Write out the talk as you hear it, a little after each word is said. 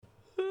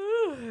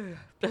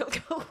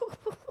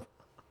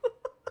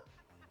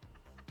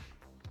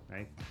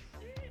Nice.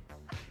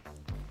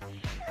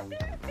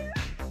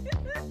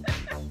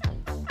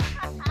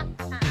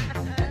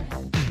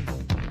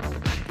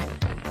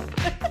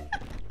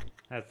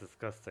 That's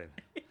disgusting.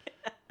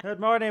 Good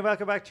morning.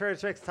 Welcome back to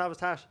Church Mix. Thomas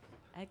Tash.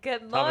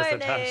 Good Thomas and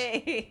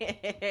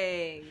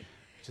morning.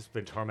 Just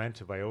been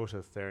tormented by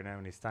Otis there now,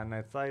 and he's standing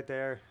outside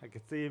there. I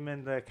can see him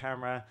in the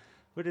camera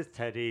with his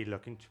teddy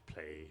looking to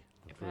play.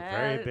 We're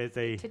very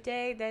busy.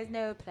 Today there's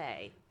no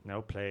play.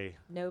 No play.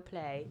 No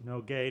play.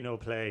 No gay, no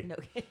play. No.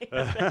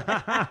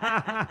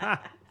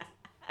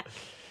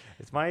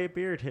 Is my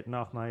beard hitting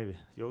off my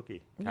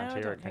yoki? No, I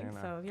hear don't it, think can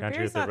you so. now? Your Can't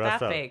beard's hear not the that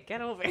rest of big.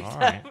 Get over it.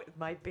 Alright.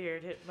 My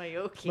beard hit my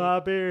yoki. My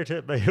beard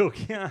hit my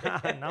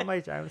yoki. Not my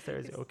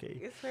downstairs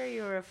yoki. It's where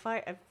you were a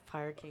fire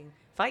king.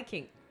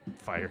 Viking.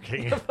 Fire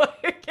king.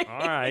 Fire king.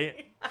 All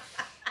right.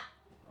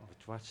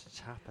 What's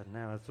happening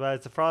now as well?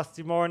 It's a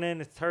frosty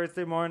morning. It's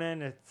Thursday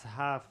morning. It's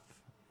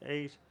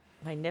 8:30.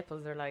 My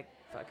nipples are like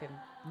fucking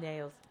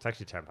nails. It's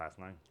actually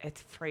 9:10.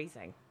 It's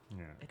freezing.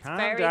 Yeah. It's Calm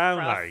very down,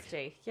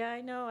 frosty. like. Yeah, I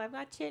know. I'm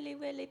not chilly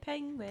willy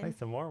penguin.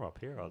 Nice and warm up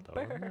here,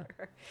 although. Isn't it?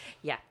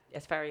 Yeah,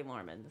 it's very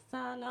warm in the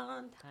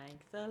salon.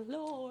 Thank the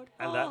Lord.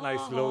 And that nice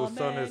low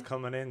sun is Amen.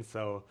 coming in,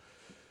 so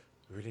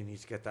we really need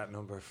to get that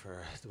number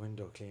for the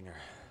window cleaner.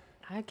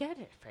 I get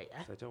it for you.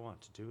 I don't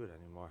want to do it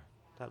anymore.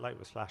 That light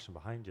was flashing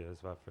behind you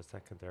as well for a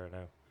second there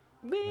now.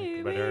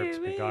 Wee, But Earth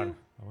to be wee. gone.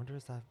 I wonder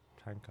is that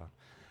tank on?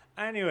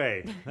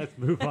 Anyway, let's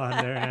move on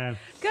there now.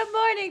 Good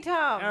morning,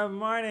 Tom. Good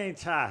morning,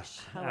 Tash.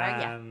 How are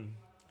ya?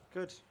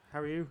 Good. How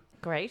are you?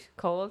 Great.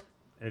 Cold.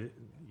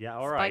 Yeah,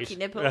 all right. Spiky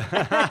nipple.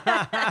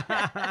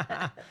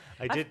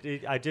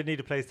 I did need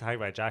a place to hang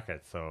my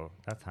jacket, so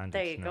that's handy.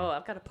 There you to go. know.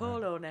 I've got a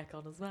polo neck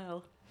on as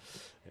well.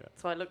 Yeah.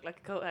 So I look like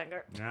a coat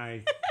hanger.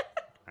 Nice.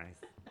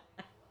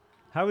 Nice.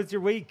 How was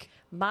your week?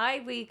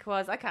 My week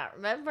was, I can't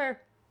remember.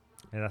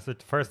 Yeah, that's what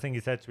the first thing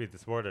you said to me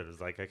this morning. It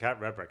was like, I can't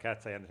remember. I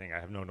can't say anything. I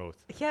have no notes.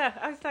 Yeah,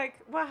 I was like,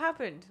 what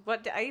happened?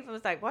 I even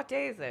was like, what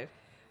day is it?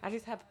 I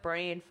just have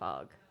brain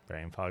fog.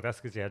 Brain fog. That's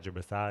because you had your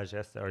massage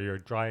yesterday, or your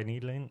dry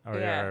needling, or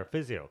Yeah. your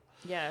physio.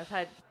 Yeah, I've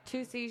had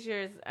 2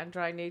 seizures and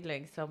dry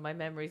needling, so my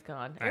memory's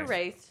gone. Nice.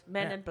 Erased.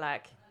 Men Yeah. in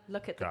black.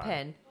 Look at Gone. the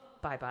pen.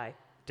 Bye-bye.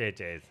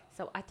 Days.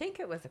 So I think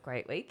it was a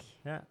great week.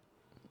 Yeah.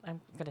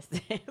 I'm going to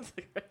say it's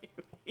a great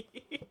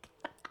week.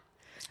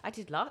 I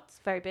did lots.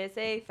 Very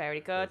busy. Very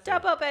good. Busy.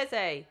 Double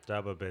busy.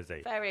 Double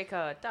busy. Very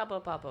good.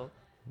 Double bubble.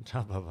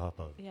 Double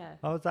bubble. Yeah.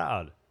 Oh, was that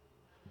odd?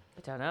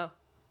 I don't know.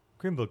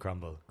 Crimble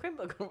crumble.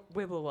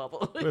 Wibble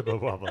wobble. Wibble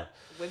wobble.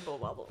 Wibble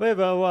wobble.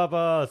 Wibble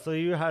wobble. So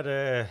you had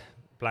a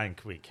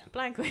blank week.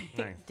 Blank week.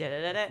 Nice.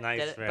 Da-da-da-da. Nice,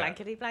 Da-da. yeah.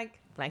 Blankety blank.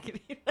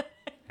 Blankety blank.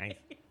 Nice.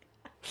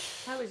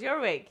 How was your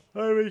week?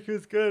 My week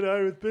was good.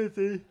 I was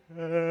busy.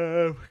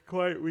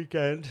 Quiet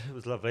weekend. It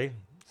was lovely.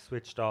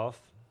 Switched off.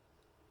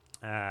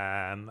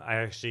 I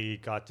actually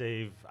got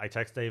Dave. I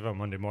texted Dave on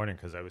Monday morning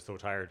because I was so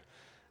tired.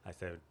 I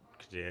said,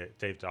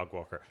 Dave dog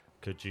walker,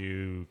 could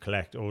you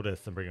collect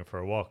Otis and bring him for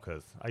a walk?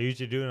 Because I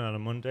usually do it on a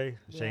Monday.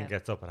 Shane Yeah.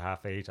 gets up at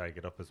 8:30. I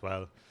get up as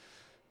well.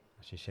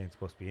 Actually, Shane's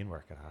supposed to be in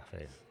work at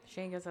 8:30.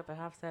 Shane gets up at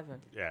 7:30.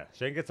 Yeah,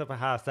 Shane gets up at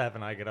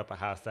 7:30. I get up at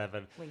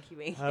 7:30. Winky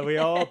wink. We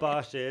all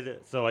bosh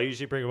it. So I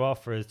usually bring him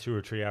off for his 2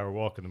 or 3 hour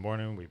walk in the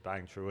morning. We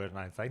bang through it, and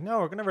I was like, no,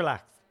 we're going to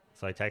relax.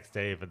 So I text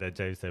Dave, and then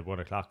Dave said 1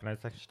 o'clock, and I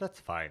was like, that's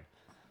fine.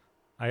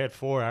 I had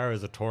 4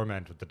 hours of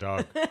torment with the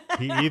dog.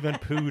 He even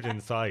pooed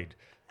inside.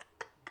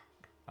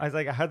 I was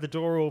like, I had the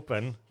door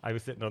open. I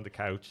was sitting on the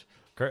couch.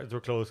 Curtains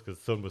were closed because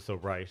the sun was so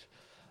bright.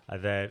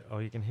 And then,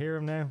 you can hear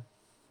him now.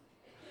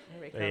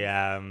 Here he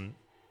comes.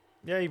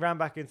 He ran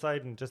back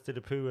inside and just did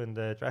a poo in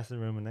the dressing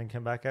room and then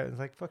came back out and was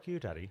like, fuck you,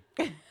 daddy.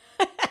 He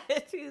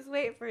was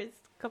waiting for his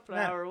couple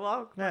of Yeah. hour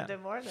walk Yeah. Monday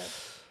morning.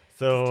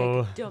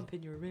 So, Just take a dump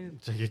in your room.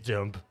 take a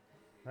jump.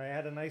 I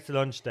had a nice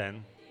lunch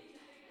then.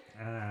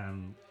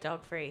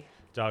 Dog free.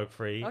 Dog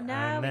free. Oh,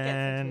 now and we get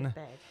then into his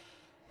bed.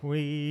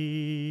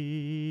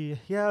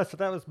 so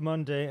that was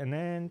Monday, and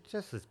then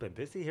just it's been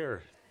busy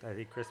here. I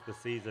think Christmas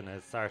season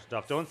has started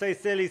off. Don't say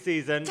silly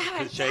season, Damn it,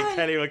 because Shane damn it.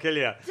 Kelly will kill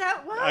you.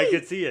 Why? I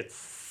can see it.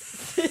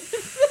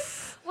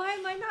 Why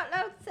am I not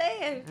allowed to say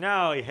it?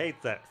 No, he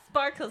hates it.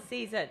 Sparkle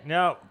season.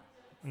 No,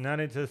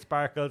 not into the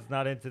sparkles,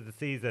 not into the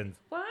seasons,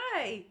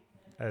 Why?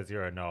 as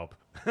you're a knob.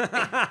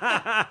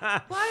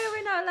 Why are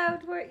we not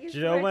allowed to use Do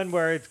you know the word when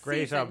words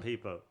grate season? on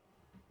people?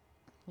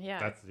 Yeah.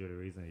 That's the only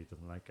reason he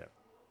doesn't like it.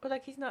 Well,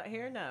 like he's not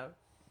here now.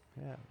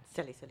 Yeah.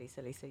 Silly.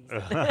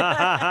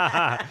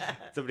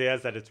 Somebody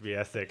else said it to me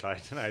yesterday,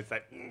 Clyde, and I was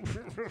like,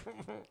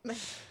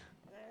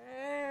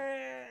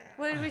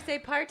 What did we say?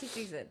 Party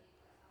season.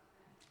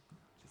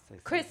 just say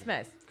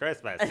Christmas.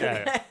 Christmas,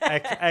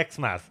 yeah.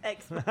 Xmas.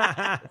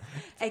 Xmas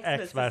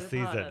is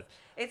season. upon us.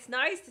 It's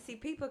nice to see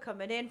people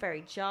coming in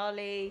very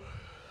jolly,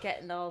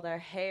 getting all their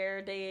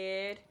hair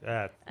did,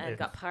 Yeah. and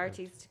got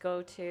parties to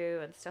go to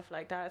and stuff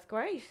like that. It's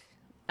great.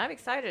 I'm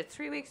excited.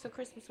 3 weeks of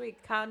Christmas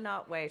week.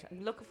 Cannot wait.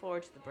 I'm looking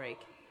forward to the break.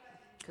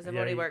 Because I've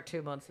Yeah, only you- worked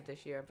 2 months of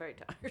this year. I'm very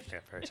tired. Yeah,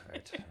 very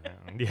tired.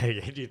 Yeah,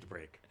 you need the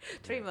break.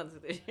 3 months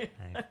of this year.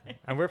 Nice.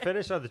 And we're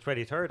finished on the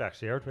 23rd,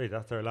 actually.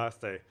 That's our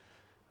last day.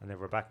 And then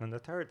we're back on the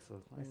 3rd, so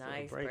it's a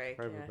nice little break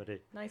for everybody.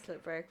 Nice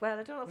little break. Well,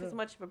 I don't know if it's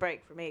much of a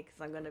break for me,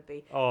 because I'm going to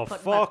be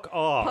fuck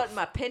off. Putting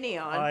my penny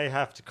on. I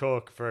have to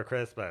cook for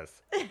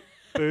Christmas.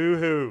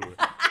 Boo-hoo.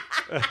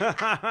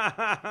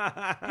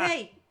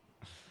 Hey,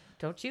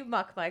 don't you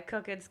mock my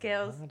cooking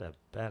skills. What a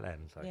bell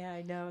end. Yeah,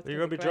 I know. You're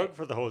going to be drunk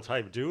for the whole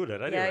time doing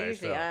it anyway. Yeah, I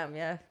usually am,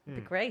 yeah. It'd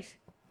be great.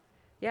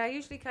 Yeah, I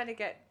usually kind of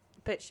get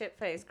a bit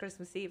shit-faced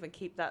Christmas Eve and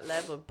keep that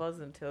level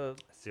buzzing till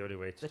It's the only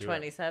way to the do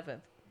 27th.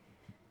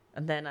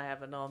 And then I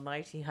have an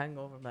almighty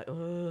hangover. I'm like,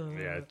 oh.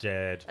 Yeah,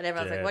 dead. And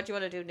everyone's like, what do you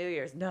want to do New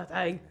Year's?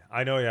 Nothing.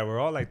 I know, yeah. We're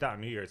all like that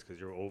on New Year's because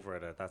you're over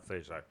it at that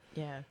stage. Like,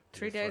 yeah.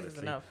 3 days is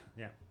enough.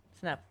 Yeah.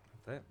 Snap.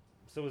 That's it.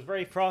 So it was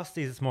very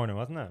frosty this morning,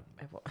 wasn't it?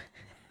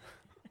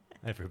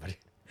 Everybody.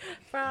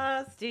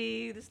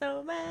 Frosty the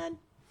snowman.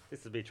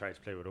 This is me trying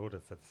to play with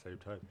Otis at the same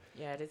time.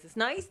 Yeah, it is. It's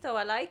nice, though.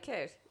 I like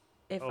it.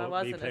 If I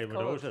wasn't playing as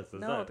cold. with Otis,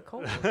 no, the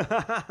cold.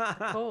 The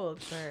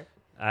cold for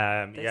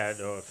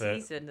the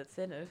season that's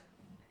in it.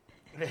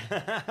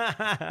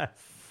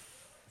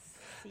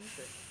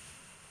 Season.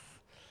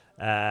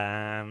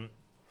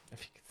 If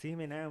you can see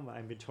me now,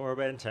 I'm been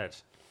tormented.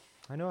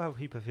 I know how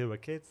people feel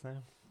with kids now.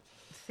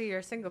 See, you're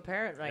a single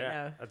parent right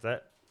now. That's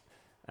it.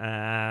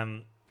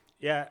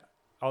 Yeah,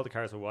 all the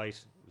cars were white.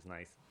 It was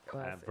nice.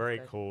 Very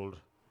cold.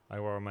 I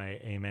wore my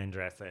Amen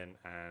dress in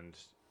and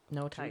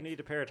no tights. You need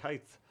a pair of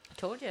tights. I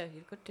told you,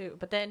 you could do.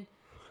 But then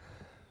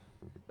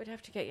we'd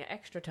have to get you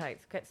extra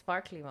tights. Get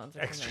sparkly ones.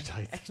 Or Extra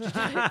something. tights. Extra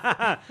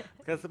tights.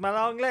 Because of my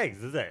long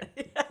legs, is it?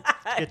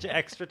 Get you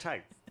extra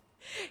tights.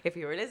 If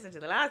you were listening to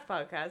the last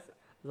podcast,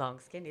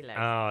 long skinny legs.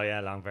 Oh, yeah,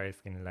 long, very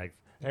skinny legs.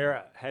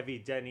 Here, heavy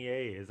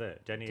denier, is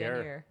it?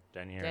 Denier.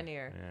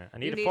 Denier. Yeah. I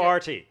need a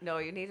 40. No,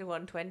 you need a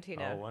 120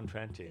 now. Oh,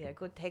 120. Yeah,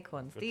 good thick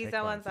ones. Good These thick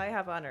are ones ones. I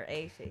have on are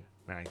 80.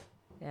 Nice.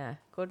 Yeah,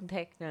 good and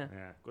thick now.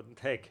 Yeah, good and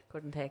thick.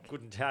 Good and thick.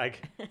 Good and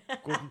tag.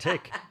 Good and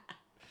thick.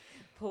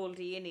 Pull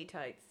the innie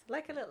tights.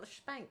 Like a little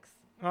Spanx.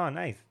 Oh,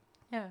 nice.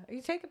 Yeah, are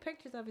you taking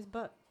pictures of his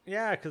butt?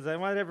 Yeah, because I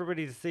want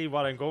everybody to see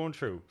what I'm going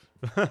through.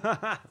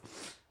 I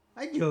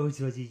know what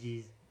it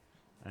is.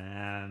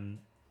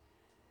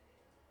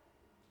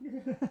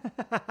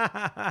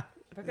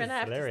 We're going to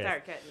have to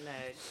start getting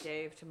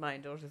Dave to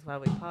mind Otis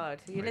while we pod.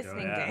 Are you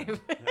listening, Dave?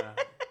 Yeah.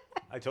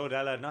 I told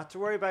Ella not to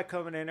worry about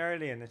coming in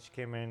early, and then she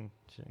came in.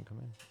 She didn't come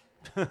in.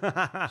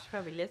 She's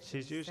probably listening.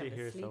 She's usually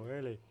here so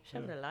early. She's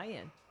having a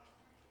lie-in.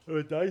 It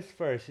was nice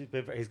for her.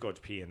 He's going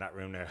to pee in that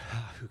room now.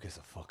 Who gives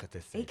a fuck at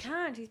this stage? He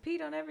can't. He's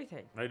peed on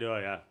everything. I know,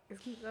 yeah.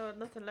 There's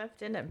nothing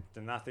left in him.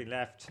 There's nothing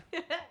left.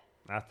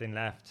 Nothing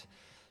left.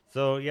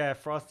 So, yeah,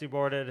 frosty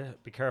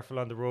boarded. Be careful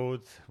on the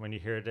roads when you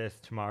hear this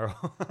tomorrow.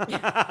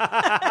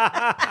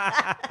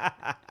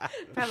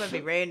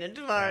 Probably raining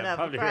tomorrow. Yeah,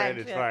 probably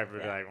raining tomorrow.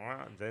 Like,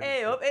 well,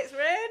 hey, up, it's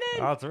raining.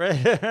 Oh, it's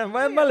raining.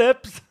 Well, my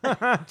lips.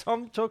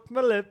 Tom took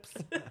my lips.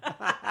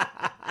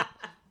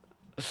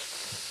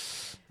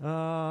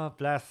 Oh,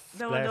 bless.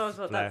 No one knows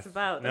what that's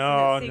about. That's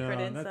no, a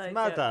secret that's inside.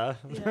 matter.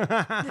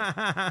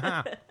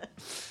 Yeah.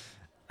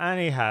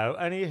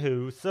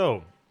 Anywho,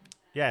 so,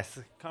 yes,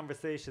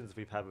 conversations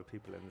we've had with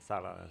people in the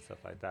salon and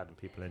stuff like that and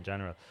people in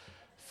general.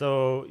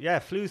 So, yeah,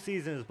 flu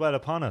season is well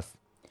upon us.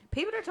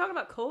 People are talking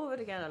about COVID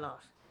again a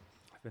lot.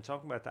 I've been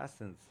talking about that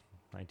since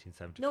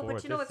 1974. No,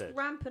 but you know, it's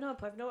ramping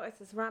up. I've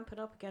noticed it's ramping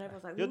up again.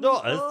 Everyone's like, you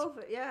noticed?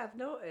 COVID. Yeah, I've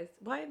noticed.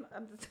 Why am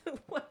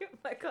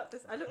I got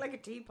this? I look like a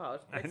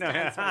teapot. I know.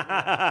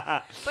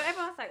 But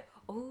everyone's like,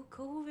 oh,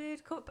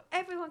 COVID. But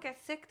everyone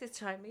gets sick this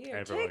time of year.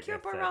 Everyone Take your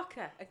gets sick.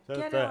 Barocca and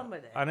get on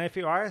with it. And if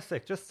you are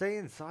sick, just stay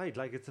inside.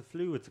 Like, it's a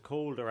flu, it's a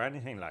cold or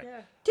anything like.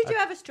 Yeah. Did you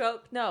have a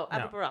stroke? No, I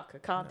have No. a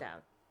Barocca. Calm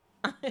down.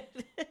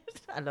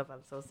 I'm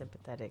so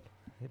sympathetic.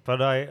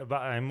 But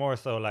I'm more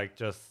so like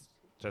just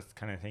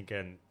kind of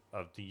thinking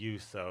of the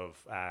use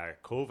of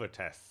COVID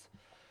tests,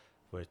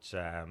 which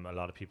a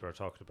lot of people are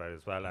talking about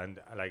as well, and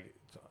like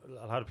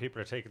a lot of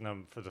people are taking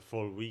them for the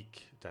full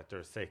week that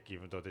they're sick,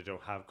 even though they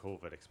don't have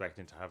COVID,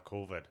 expecting to have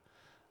COVID,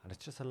 and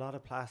it's just a lot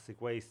of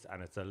plastic waste,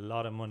 and it's a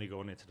lot of money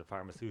going into the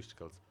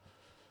pharmaceuticals,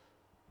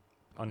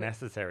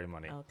 unnecessary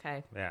money.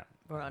 Okay. Yeah,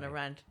 We're on a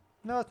rant.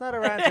 No, it's not a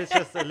rant. It's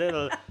just a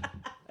little.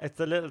 It's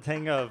a little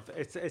thing of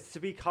it's to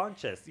be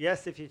conscious.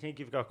 Yes, if you think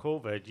you've got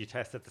COVID, you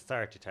test at the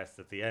start, you test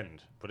at the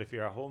end. But if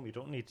you're at home, you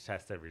don't need to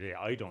test every day.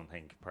 I don't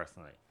think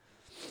personally.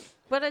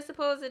 But I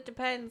suppose it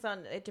depends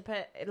on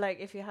like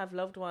if you have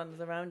loved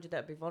ones around you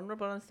that be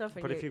vulnerable and stuff.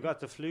 And But if you've got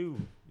the flu,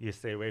 you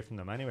stay away from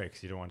them anyway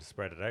because you don't want to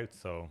spread it out.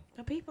 So.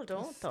 But people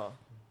don't though.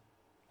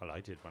 Well,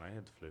 I did when I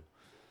had the flu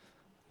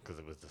because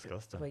it was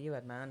disgusting. Well, you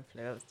had man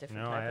flu. It was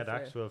different. No, type I had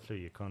of flu. actual flu.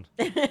 You cunt.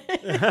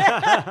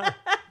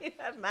 You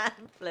had man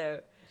flu.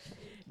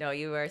 No,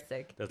 you were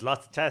sick. There's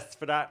lots of tests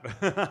for that.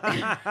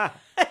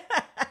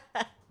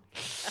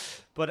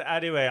 But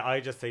anyway,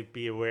 I just say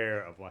be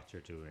aware of what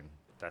you're doing.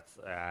 That's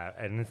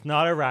and it's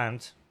not a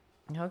rant.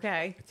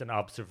 Okay. It's an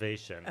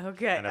observation.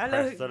 Okay. And a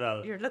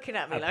personal, you're looking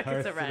at me like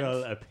it's a rant.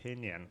 personal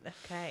opinion.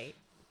 Okay.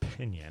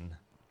 Opinion.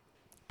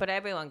 But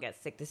everyone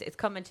gets sick. It's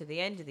coming to the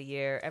end of the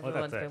year.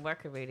 Everyone's been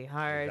working really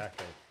hard.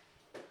 Exactly.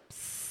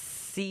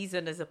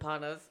 season is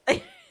upon us.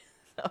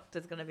 So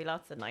there's going to be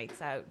lots of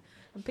nights out.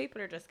 And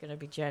people are just going to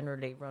be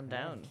generally run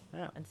down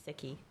and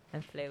sicky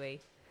and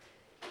fluey.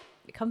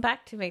 Come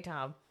back to me,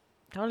 Tom.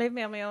 Don't leave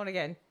me on my own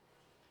again.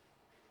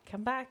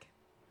 Come back.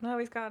 No,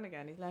 he's gone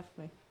again. He's left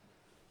me.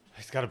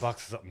 He's got a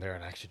box of something there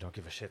and I actually don't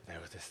give a shit now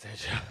at this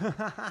stage.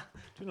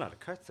 Doing a lot of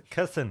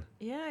cussing.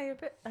 Yeah, you're a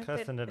bit...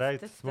 Cussing it out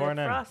this the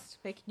morning. Frost,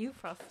 making you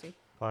frosty.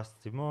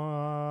 Frosty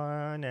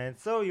morning.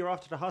 So you're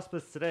off to the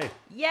hospice today?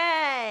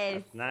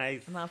 Yes! That's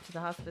nice. I'm off to the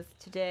hospice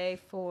today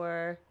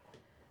for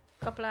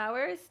a couple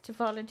hours to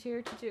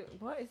volunteer to do...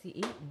 What is he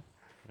eating?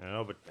 I don't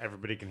know, but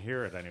everybody can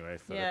hear it anyway,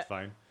 so that's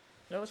fine.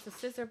 No, it's a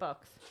scissor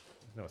box.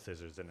 There's no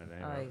scissors in it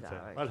Oh, anyway.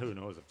 exactly. Well, who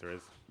knows if there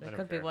is. It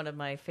could be one of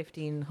my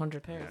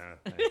 1,500 pairs.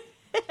 Yeah.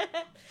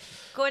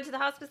 Going to the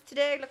hospice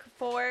today, looking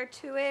forward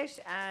to it.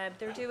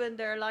 They're doing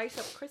their light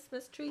up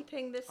Christmas tree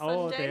thing this Sunday.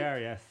 Oh, they are,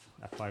 yes.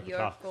 At 5 You're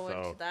o'clock.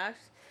 going to that.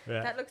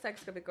 Yeah. That looks like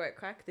it's going to be great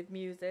crack. The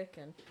music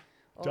and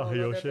all Dahi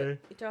O'Shea.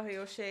 Dahi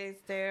O'Shea's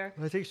there.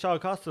 I think Sean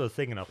Costa was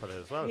singing up at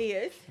it as well. He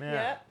is,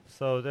 yeah.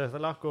 So there's a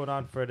lot going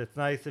on for it. It's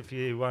nice if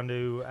you want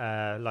to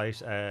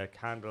light a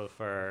candle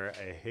for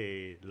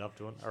a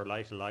loved one, or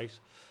light a light,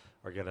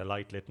 or get a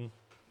light lit.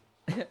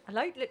 A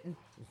light litten.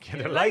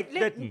 Get a light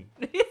lit.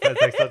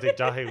 That's like something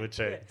Dahi would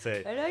say.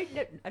 A light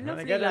litten. A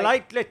lovely Get light. a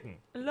light lit.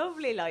 A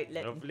lovely light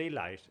litten. Lovely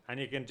light. And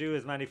you can do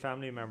as many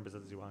family members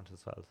as you want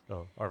as well.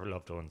 So, or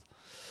loved ones.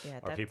 Yeah,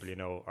 or people you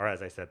know. Or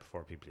as I said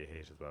before, people you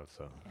hate as well.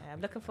 So yeah,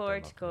 I'm looking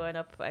forward to going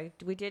up.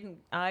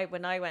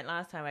 When I went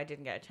last time, I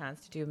didn't get a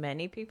chance to do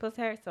many people's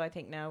hair. So I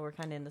think now we're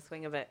kind of in the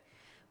swing of it.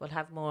 We'll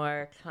have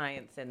more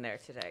clients in there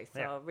today.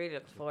 So really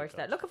looking forward to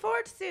that. Looking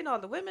forward to seeing all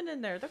the women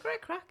in there. They're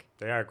great crack.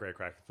 They are great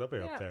crack. They'll be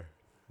up there.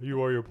 You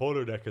wore your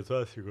polo neck as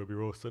well, so you're going to be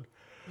roasted.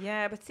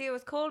 Yeah, but see, it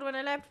was cold when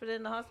I left, but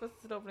in the hospital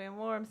it's lovely and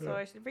warm, so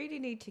I should really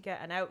need to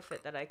get an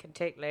outfit that I can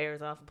take layers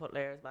off and put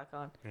layers back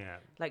on. Yeah.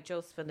 Like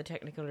Joseph in the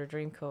Technicolor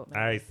Dreamcoat.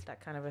 Nice. That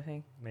kind of a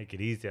thing. Make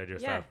it easy on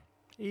yourself.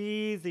 Yeah.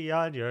 Easy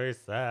on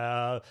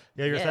yourself.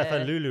 Yeah, yourself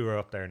and Lulu are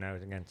up there now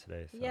again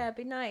today. So. Yeah, it'd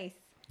be nice.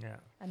 Yeah.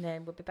 And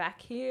then we'll be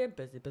back here.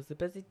 Busy.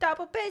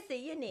 Double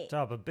busy, innit?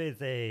 Double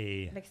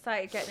busy. I'm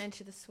excited getting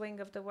into the swing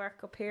of the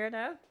work up here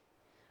now.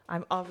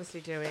 I'm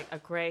obviously doing a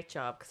great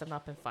job because I've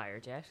not been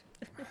fired yet.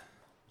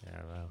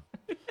 Yeah, well.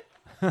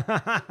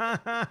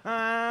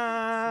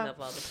 Love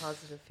all the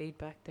positive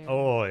feedback there.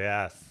 Oh,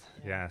 yes.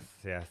 Yeah.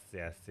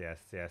 Yes.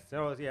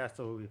 Oh, yeah,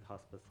 so we've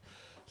hospice.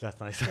 That's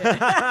nice.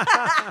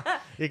 Yeah.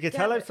 You can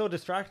tell I'm so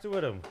distracted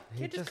with him.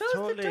 He just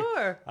closed the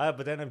door.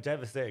 But then I'm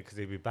devastated because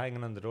he'd be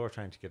banging on the door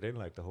trying to get in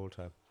like the whole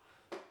time.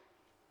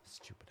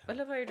 Stupid. I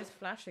love how you're just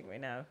flashing me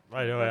now.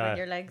 I know, yeah.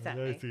 Your legs at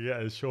me. Yeah,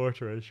 it's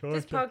shorter and shorter.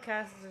 This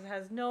podcast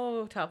has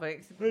no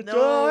topics.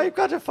 No, I've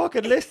got a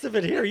fucking list of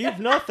it here.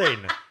 You've nothing.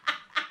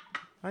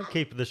 I'm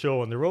keeping the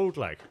show on the road,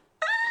 like.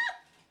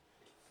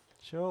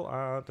 Show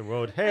on the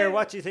road. Here,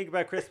 what do you think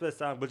about Christmas?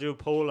 We'll do a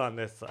poll on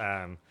this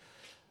on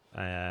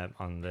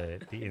the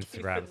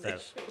Instagram.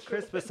 Says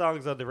Christmas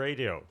songs on the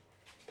radio.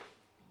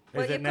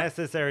 Is it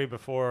necessary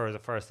before the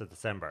 1st of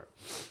December?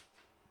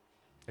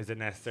 Is it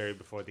necessary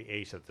before the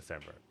 8th of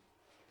December?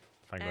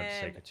 If I'm going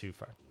to take it too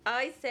far.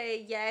 I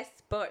say yes,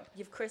 but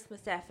you've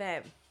Christmas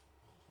FM.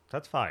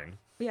 That's fine.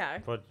 Yeah.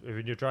 But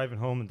when you're driving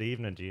home in the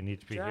evening, do you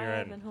need to be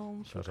driving here?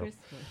 Home for Christmas.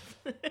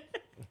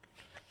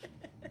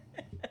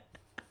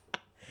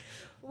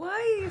 Why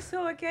are you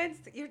so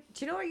against it? Do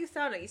you know what you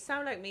sound like? You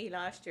sound like me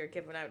last year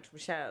giving out to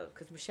Michelle,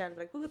 because Michelle was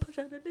like, "Well, put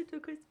on a little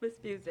Christmas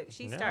music."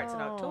 She starts in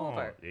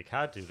October. You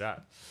can't do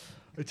that.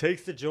 It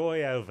takes the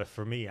joy out of it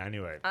for me,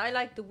 anyway. I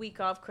like the week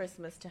of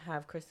Christmas to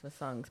have Christmas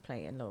songs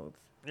playing loads.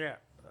 Yeah,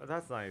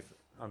 that's nice.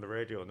 On the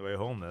radio on the way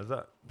home, is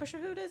it? But sure,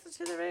 who listens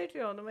to the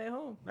radio on the way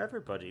home?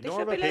 Everybody. They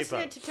should be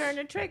listening to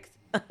Turner Tricks.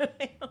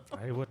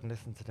 I wouldn't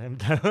listen to them.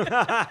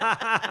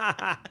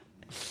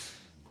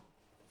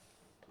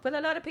 But a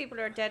lot of people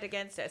are dead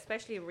against it,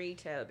 especially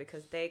retail,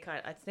 because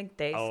I think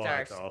they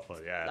start that's awful,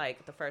 yeah.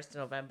 like the 1st of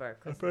November.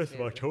 The 1st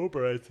of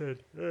October, I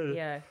said.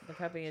 Yeah, they're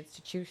probably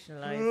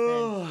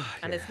institutionalised.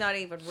 And it's not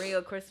even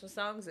real Christmas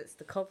songs, it's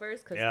the covers,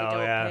 because they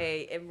don't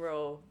pay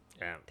IMRO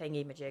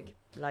thingy-majig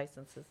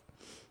licenses.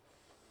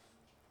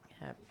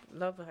 Yeah,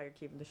 love how you're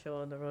keeping the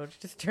show on the road.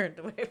 Just turned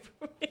away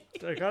from me.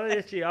 I got an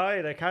itchy eye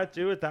and I can't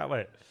do it that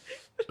way.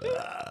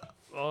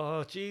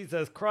 Oh,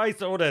 Jesus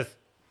Christ, Otis.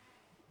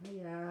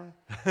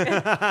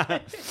 Yeah.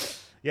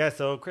 Yeah,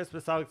 so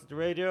Christmas songs on the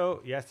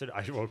radio. Yesterday,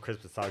 I wrote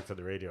Christmas songs on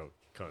the radio.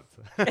 Cunts.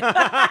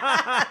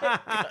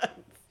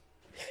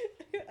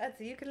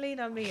 So you can lean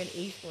on me and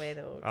eat away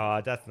though.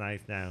 Oh, that's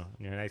nice now.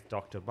 You're a nice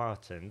Dr.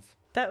 Martens.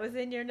 That was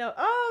in your note.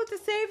 Oh, the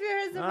Saviour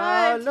has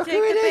arrived. Look take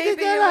who the it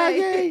baby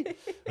away.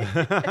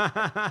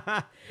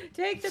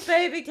 Take the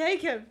baby.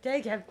 Take him.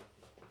 Take him.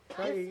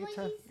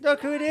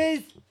 Look who it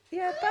is.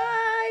 Yeah,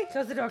 bye.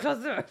 Close the door. Close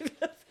the door. Close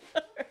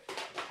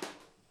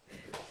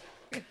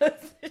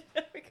the door.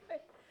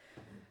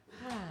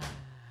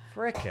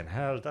 Frickin'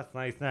 hell, that's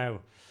nice now.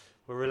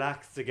 We're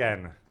relaxed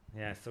again.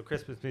 Yeah, so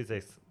Christmas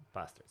music's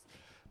bastards.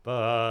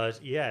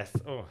 But yes,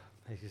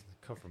 I just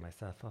cover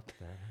myself up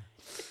there.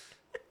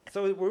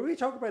 So were we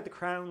talking about The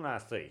Crown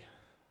last week?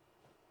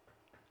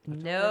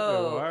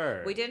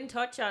 No, we didn't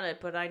touch on it,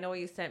 but I know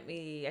you sent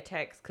me a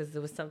text because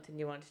there was something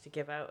you wanted to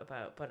give out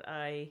about. But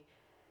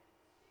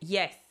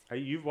yes.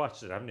 You've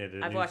watched it, haven't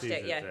you? I've watched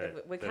it, yeah.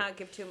 We can't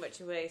give too much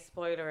away.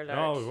 Spoiler alert.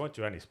 No, we won't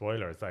do any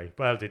spoilers.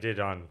 Well, they did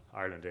on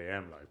Ireland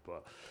AM,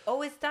 but...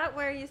 Oh, is that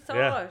where you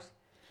saw it?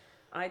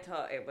 I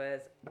thought it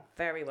was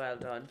very well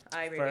done.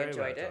 I really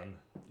enjoyed it.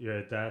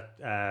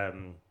 Yeah,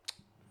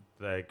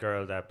 the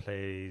girl that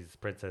plays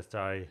Princess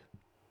Di,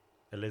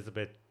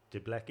 Elizabeth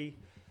Debicki,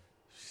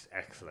 she's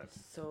excellent.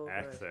 So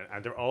excellent. good.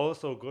 And they're all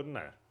so good in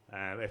it.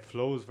 It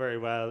flows very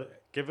well.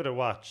 Give it a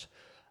watch.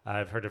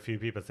 I've heard a few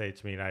people say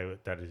to me now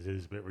that it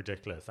is a bit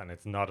ridiculous, and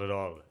it's not at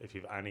all. If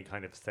you've any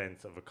kind of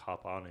sense of a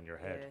cop on in your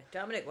head,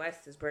 Dominic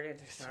West is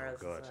brilliant as so Charles.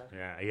 good. As well.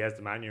 Yeah, he has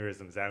the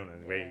mannerisms down,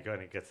 and the way he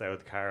kind of gets out of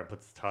the car and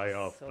puts his tie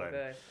up. So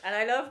good. And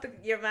I love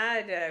your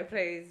man who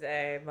plays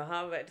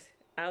Mohammed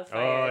Al Fayed.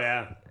 Oh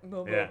yeah,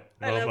 Momo. Yeah.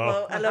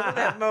 I love a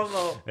bit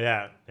Momo.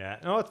 Yeah.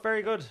 No, it's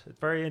very good. It's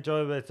very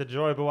enjoyable. It's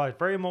enjoyable watch.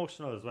 Very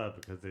emotional as well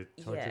because it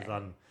touches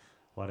on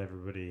what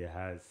everybody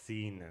has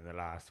seen in the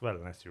last. Well,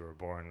 unless you were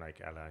born like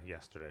Ella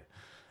yesterday.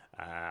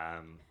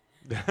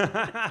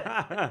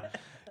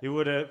 You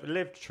would have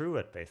lived through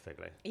it,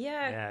 basically.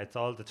 Yeah, it's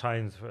all the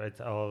times. It's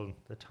all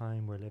the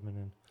time we're living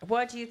in.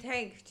 What do you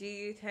think? Do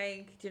you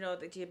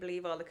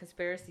believe all the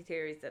conspiracy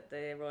theories that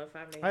the royal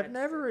family? I've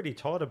never really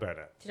thought about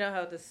it. Do you know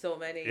how there's so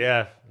many?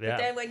 Yeah. But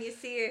then when you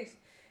see it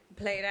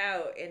played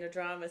out in a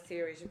drama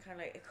series, you're kind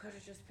of like, it could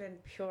have just been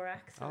pure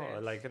accident. Oh,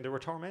 and they were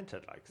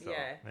tormented, so.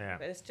 Yeah.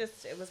 But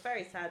it was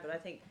very sad, but I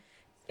think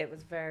it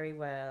was very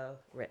well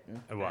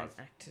written. It was.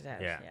 And acted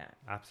out. Yeah,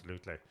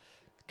 absolutely.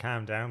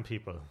 Calm down,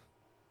 people.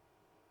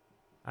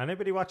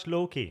 Anybody watch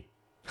Loki?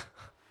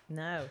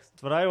 No.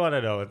 That's what I want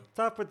to know.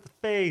 Stop with the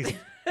face.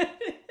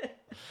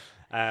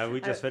 We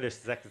just finished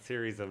the second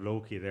series of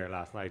Loki there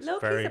last night.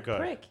 Loki's very a good.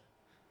 Prick.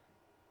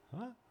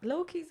 What?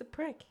 Loki's a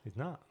prick. He's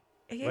not.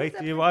 He Wait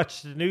till you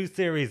watch the new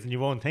series and you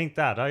won't think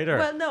that either.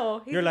 Well,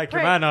 no. You're like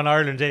your man on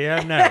Ireland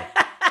AM now.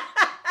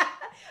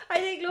 I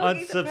think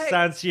Loki's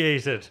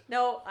unsubstantiated.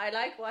 No, I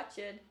like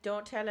watching.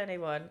 Don't tell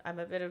anyone.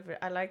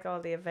 I like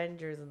all the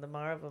Avengers and the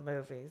Marvel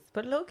movies.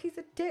 But Loki's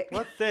a dick.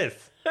 What's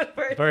this?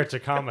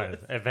 Inverted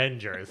commas.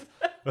 Avengers.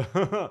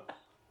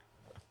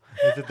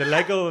 Is it the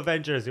Lego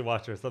Avengers you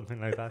watch or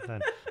something like that then?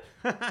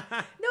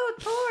 No,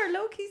 Thor.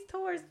 Loki's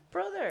Thor's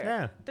brother.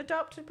 Yeah. The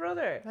adopted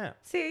brother. Yeah.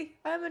 See,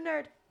 I'm a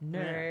nerd.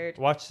 Nerd.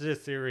 Yeah. Watch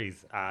this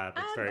series.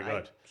 It's very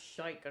good.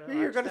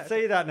 You're going to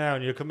say that now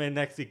and you'll come in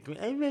next week.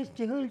 I missed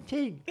the whole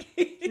thing.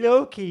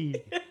 Loki.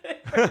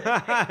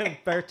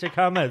 Inverted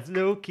commas.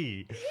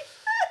 Loki.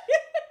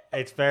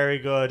 It's very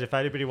good. If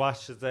anybody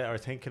watches it or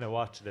thinking of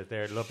watching it,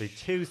 they're lovely.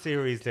 2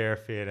 series there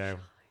for you now.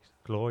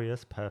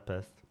 Glorious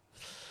Purpose.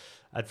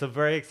 And some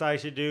very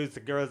exciting news. The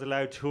Girls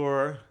Aloud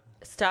tour.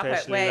 Stop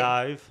it. Wait.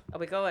 Live. Are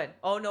we going?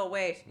 Oh, no,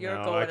 wait. You're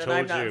No, going I and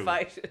I'm not told you.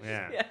 invited.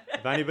 Yeah.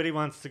 If anybody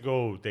wants to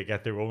go, they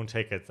get their own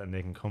tickets and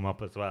they can come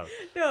up as well.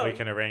 No. We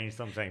can arrange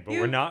something. But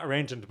we're not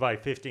arranging to buy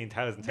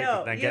 15,000 tickets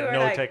and then you get were no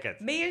like, tickets.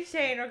 Me and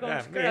Shane are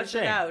going to me and Girls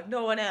Shane. Aloud.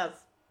 No one else.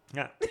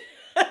 Yeah.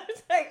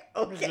 It's like,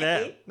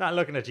 okay. Yeah. Not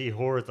looking at you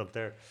whores up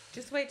there.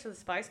 Just wait till the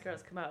Spice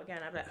Girls come out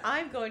again. I'm like,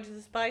 I'm going to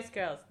the Spice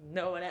Girls.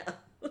 No one else.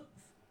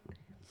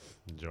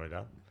 Enjoy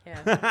that.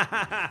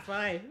 Yeah.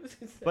 Fine.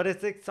 But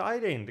it's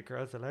exciting, the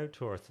Girls Aloud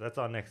tour. So that's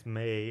on next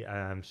May.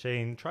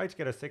 Shane tried to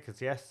get us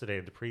tickets yesterday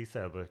in the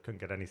pre-sale, but couldn't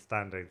get any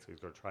standing, so he's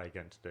going to try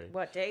again today.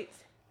 What dates?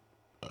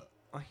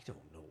 I don't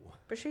know.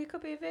 But sure, you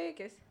could be in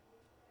Vegas.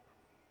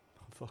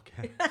 Oh, fuck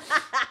yeah.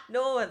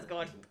 No one's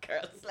going to the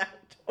Girls Aloud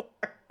tour.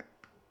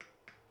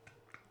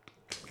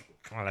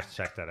 I'll have to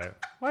check that out.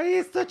 Why are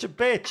you such a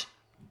bitch?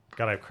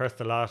 God, I've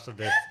cursed a lot of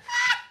this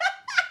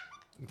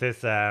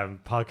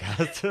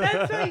podcast.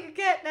 That's what you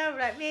get now.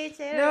 Like, me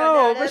too.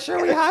 No, but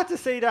sure, we had to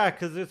say that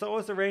because it's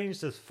always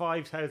arranged as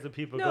 5,000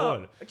 people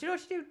going. Do you know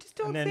what you do? Just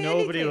don't and say then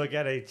nobody anything. will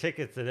get any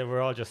tickets, and then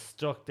we're all just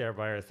stuck there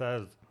by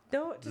ourselves.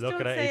 No, just looking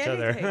don't at say each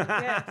other. anything.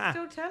 Yeah, just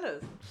don't tell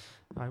us.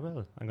 I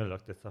will. I'm going to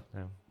look this up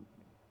now.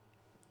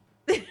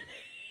 The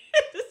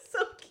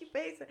sulky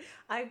face.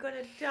 I'm going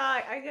to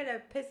die. I'm going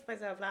to piss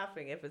myself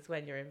laughing if it's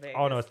when you're in Vegas.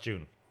 Oh, no, it's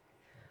June.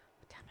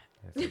 Damn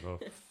Yes, you go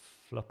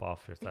flop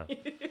off yourself.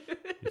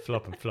 You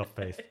flop and flop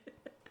face.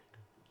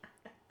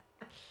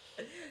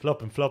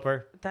 Flop and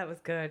flopper. That was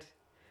good.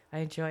 I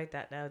enjoyed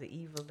that now, the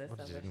evilness What,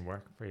 of it it. didn't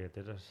work for you,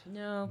 did it?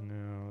 No.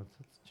 No,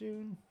 it's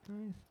June.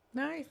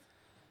 Nice.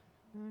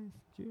 Nice,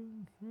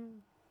 June.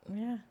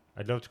 Yeah.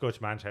 I'd love to go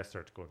to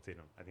Manchester to go and see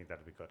them. I think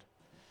that'd be good.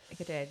 I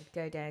could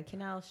go down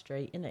Canal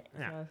Street, innit?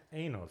 Yeah, So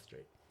Anal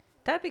Street.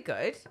 that'd be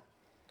good.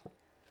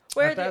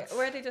 Where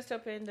are they just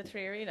up in the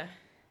Three Arena?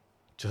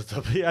 Just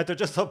up, yeah, they're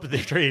just up in the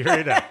tree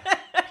arena.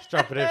 Just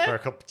dropping in for a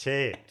cup of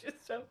tea.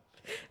 Just up.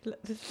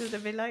 Just do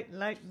the light and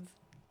lightens.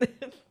 The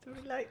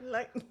light and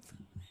lightens.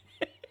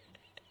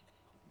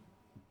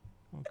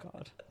 Oh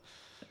God.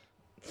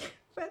 I've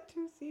had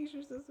 2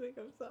 seizures this week.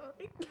 I'm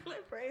sorry. My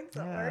brain's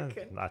not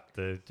working. Not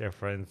the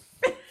difference.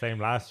 Same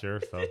last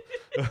year, so.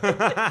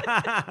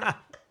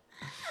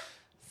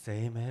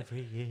 Same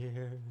every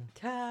year.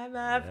 Time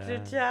after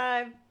Yeah.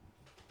 time.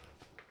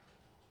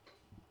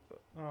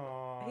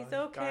 Oh, He's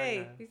okay.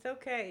 gone now. He's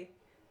okay.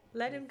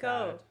 Let him He's go.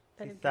 sad.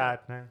 Let He's him go. sad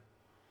now.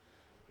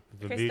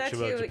 The Chris, that's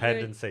mutual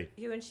dependency.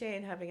 You and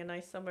Shane having a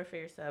nice summer for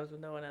yourselves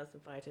with no one else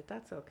invited.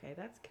 That's okay.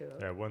 That's cool.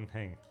 Yeah, one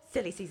thing.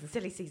 Silly season,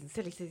 silly season,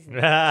 silly season.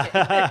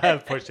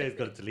 Poor Shay's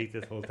going to delete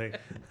this whole thing.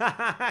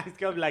 He's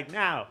going to be like,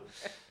 now.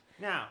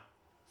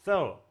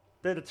 So,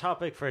 the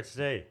topic for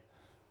today.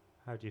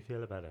 How do you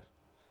feel about it?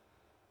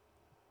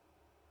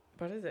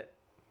 What is it?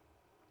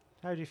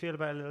 How do you feel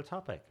about a little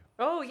topic?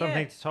 Oh,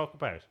 Something to talk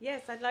about.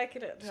 Yes, I'd like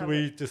it. So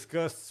we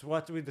discussed,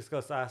 what did we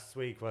discuss last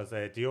week was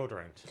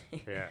deodorant.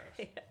 Yeah.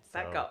 Yes,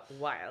 that got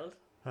wild.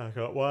 That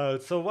got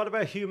wild. So what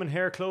about human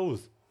hair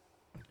clothes?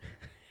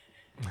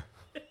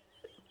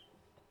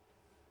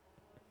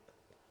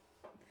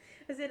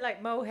 Is it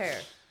like mohair?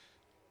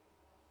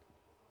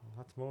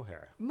 What's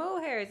mohair?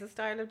 Mohair is a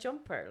style of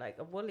jumper, like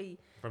a woolly.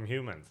 From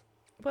humans?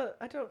 Well,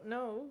 I don't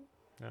know.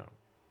 No.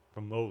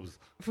 From moles.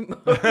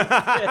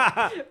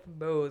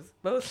 Moe's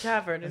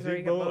Tavern is where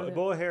you get mohair.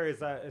 Mohair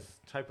is a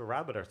type of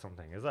rabbit or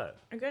something, is it?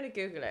 I'm going to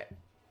Google it.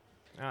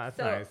 Ah, that's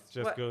So, nice.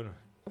 Just good.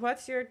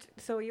 What's your...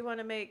 so you want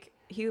to make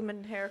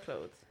human hair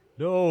clothes?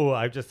 No,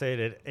 I'm just saying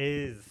it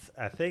is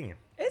a thing.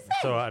 Is it?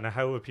 So, and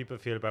how would people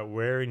feel about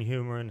wearing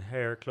human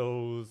hair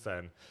clothes?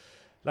 And,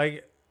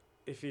 like,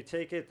 if you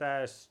take it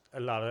that a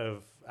lot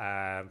of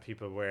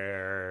people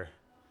wear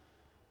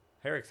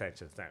hair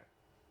extensions now.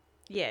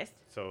 Yes.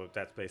 So,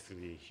 that's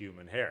basically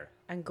human hair.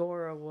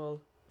 Angora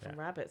wool from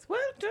rabbits. Well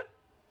done.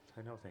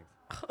 I know things.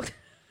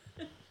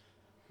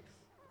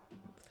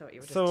 So you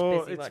were just So,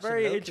 busy it's watching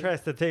very Loki.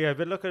 interesting thing. I've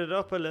been looking it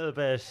up a little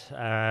bit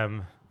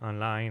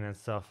online and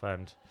stuff,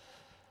 and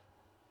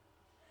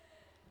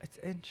it's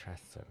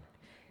interesting.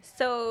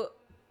 So,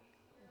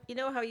 you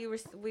know how we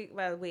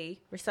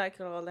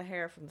recycle all the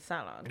hair from the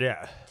salon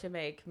Yeah. to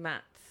make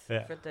mats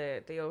Yeah. for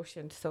the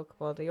ocean to soak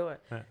up all the oil.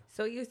 Yeah.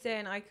 So you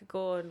saying I could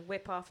go and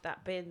whip off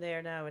that bin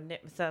there now and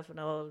knit myself an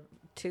old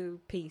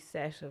 2-piece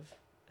set of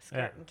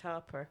skirt and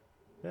topper?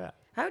 Yeah.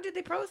 How did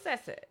they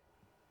process it?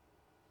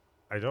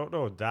 I don't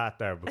know that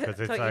there because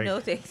it's Thought like you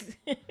know things.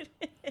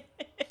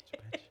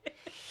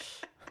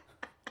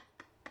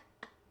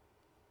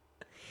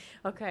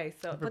 Okay,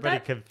 so everybody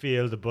can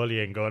feel the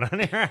bullying going on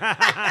here.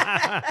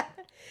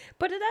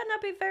 but did that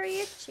not be very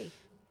itchy?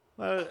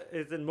 Well,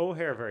 isn't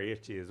mohair very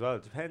itchy as well?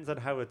 It depends on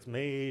how it's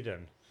made,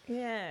 and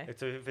Yeah.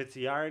 if it's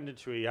yarned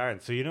into a yarn.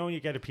 So you know when you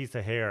get a piece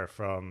of hair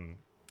from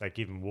like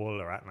even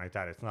wool or anything like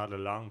that, it's not a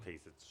long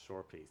piece; it's a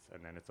short piece,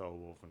 and then it's all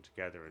woven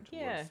together into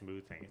one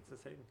smooth thing. It's the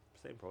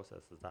same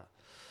process as that.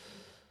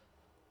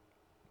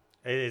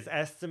 It is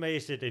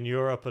estimated in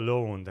Europe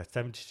alone that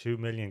 72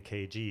 million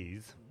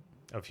kgs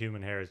of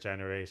human hair is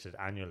generated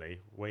annually.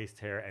 Waste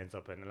hair ends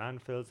up in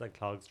landfills and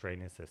clogs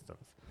drainage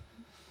systems.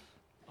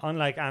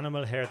 Unlike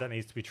animal hair that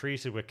needs to be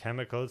treated with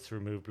chemicals to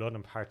remove blood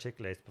and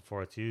particulates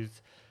before it's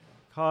used,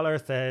 Collar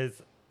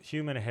says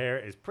human hair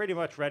is pretty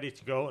much ready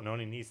to go and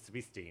only needs to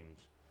be steamed.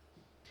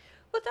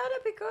 Well,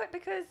 that'd be good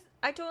because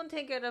I don't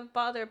think it'd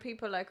bother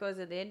people like us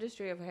in the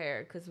industry of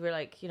hair because we're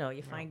like, you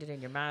find it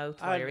in your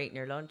mouth while you're eating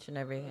your lunch and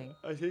everything.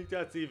 I think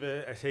that's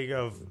even a thing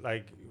of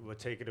like we're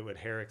taking it with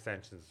hair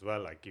extensions as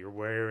well. Like you're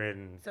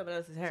wearing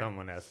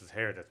Someone else's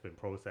hair that's been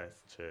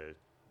processed to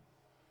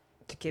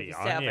give be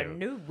yourself on a you.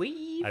 new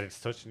weave. And it's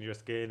touching your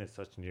skin, it's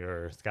touching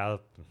your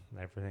scalp and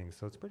everything.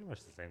 So it's pretty much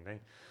the same thing.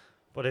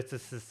 But it's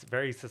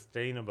very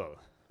sustainable.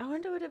 I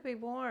wonder would it be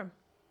warm?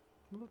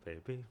 Well,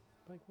 baby,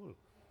 like wool.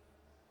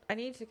 I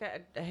need to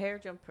get a hair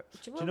jumper.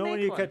 Do you know when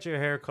you get your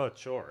hair cut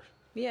short?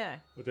 Yeah.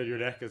 But then your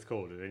neck is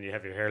cold and then you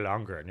have your hair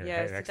longer and your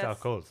neck's so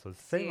not cold. So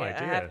it's the same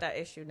idea. I have that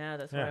issue now.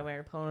 That's why I wear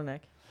a polo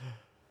neck.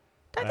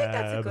 I think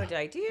that's a good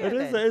idea. It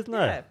is, isn't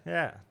Yeah. it?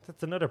 Yeah.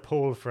 That's another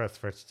poll for us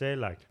for today.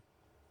 Like,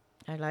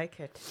 I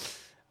like it.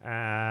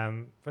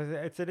 but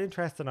it's an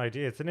interesting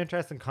idea. It's an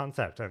interesting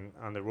concept, and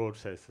on the road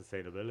to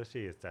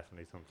sustainability is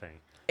definitely something.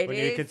 When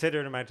you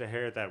consider the amount of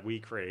hair that we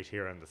create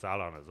here in the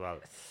salon as well.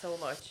 So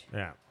much.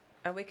 Yeah.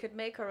 And we could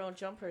make our own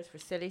jumpers for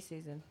silly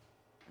season.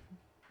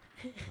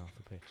 Off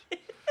the pitch.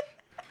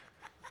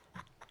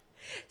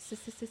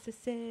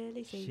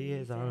 Silly season. She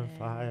is on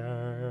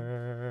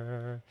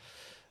fire.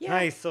 Yeah,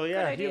 nice. So good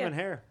yeah, idea. human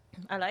hair.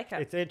 I like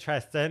it. It's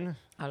interesting.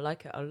 I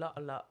like it a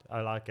lot.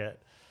 I like it.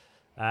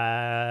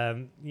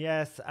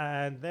 Yes,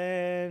 and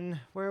then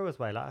where was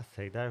my last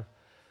thing now?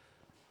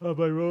 On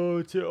my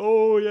road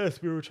to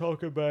yes, we were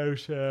talking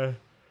about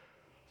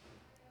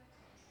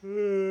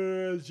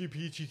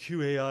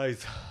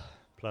LGBTQAIs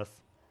plus.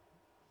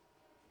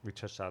 We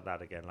touched on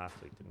that again last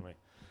week, didn't we?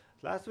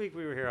 Last week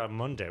we were here on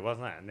Monday,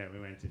 wasn't it? And then we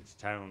went into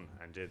town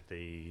and did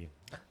the.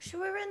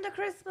 Sure, we were in the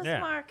Christmas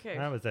market.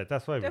 That was it.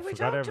 That's why Did we we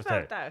forgot talked everything.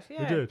 about that?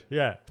 Yeah. We did.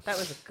 Yeah. That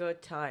was a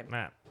good time.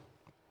 Yeah.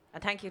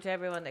 And thank you to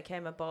everyone that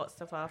came and bought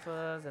stuff off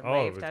us and Oh, it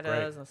waved was at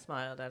great. us and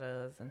smiled at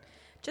us and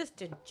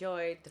just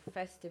enjoyed the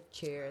festive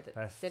cheer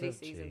that silly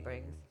season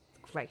brings.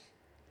 Great.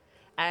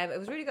 It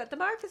was really good. The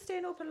market's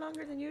staying open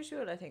longer than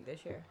usual, I think,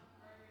 this year.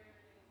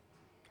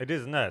 It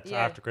is, isn't it? It's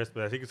Yeah. after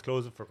Christmas. I think it's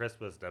closing for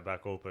Christmas. They're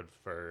back open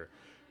for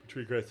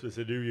between Christmas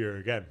and New Year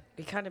again.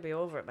 You kind of be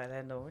over it by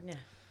then, though, wouldn't you?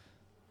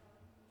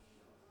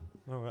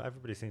 Well,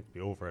 everybody seems to be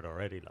over it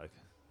already. Like,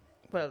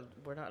 Well,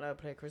 we're not allowed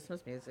to play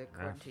Christmas music,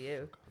 according to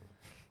you.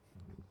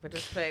 But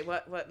just play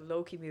what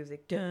Loki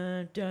music?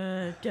 Dun,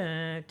 dun,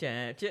 dun,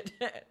 dun, dun,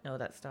 dun. No,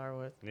 that's Star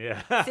Wars.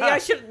 yeah. See, I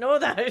shouldn't know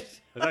that. I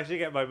was actually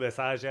getting my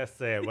massage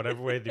yesterday.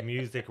 Whatever way the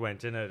music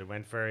went in it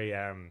went very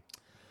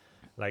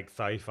like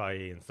sci-fi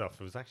and stuff.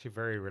 It was actually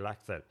very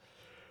relaxing.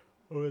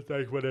 It was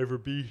like whatever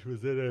beat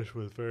was in it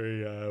was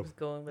very I was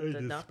going with the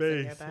into nuts in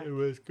your space. back. It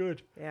was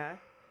good. Yeah.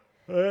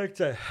 I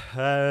liked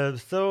it.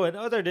 So in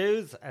other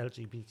news,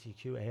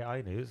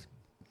 LGBTQAI news.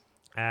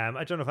 I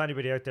don't know if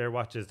anybody out there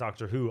watches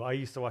Doctor Who. I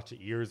used to watch it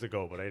years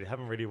ago, but I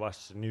haven't really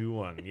watched the new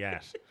one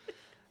yet.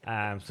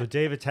 So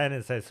David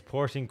Tennant says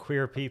supporting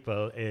queer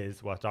people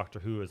is what Doctor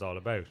Who is all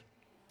about.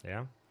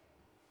 Yeah?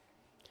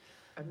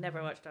 I've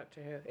never watched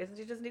Doctor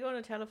Who. Doesn't he go on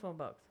a telephone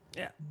box?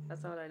 Yeah.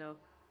 That's all I know.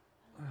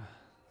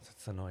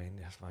 That's annoying,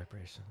 yes,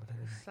 vibration. But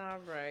it is.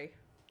 Sorry.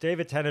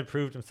 David Tennant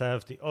proved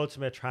himself the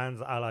ultimate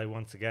trans ally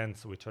once again.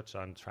 So we touched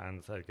on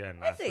trans again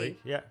last he? week.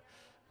 Yeah.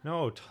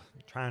 No,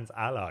 trans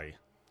ally.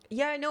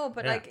 Yeah, I know,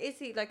 but Yeah. like, is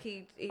he like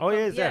he Oh, he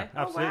is, yeah,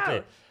 Oh, absolutely.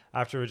 wow.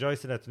 After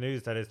rejoicing at the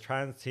news that his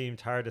trans team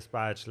TARDIS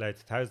badge led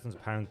to thousands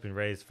of pounds being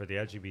raised for the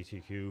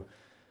LGBTQ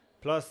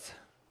plus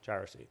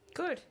charity.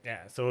 Good.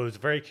 Yeah, so it was a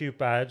very cute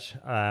badge.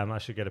 I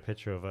should get a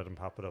picture of it and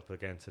pop it up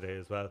again today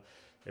as well.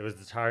 It was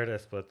the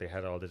TARDIS, but they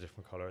had all the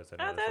different colours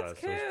in it as well.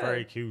 that's So it was cool.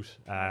 very cute.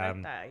 I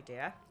like that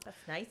idea. That's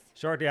nice.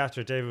 Shortly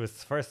after David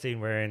was first seen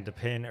wearing the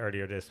pin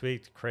earlier this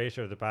week, the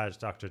creator of the badge,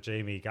 Dr.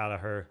 Jamie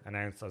Gallagher,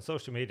 announced on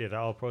social media that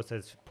all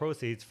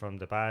proceeds from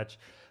the badge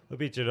will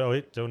be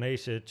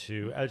donated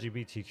to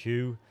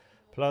LGBTQ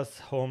plus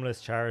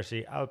homeless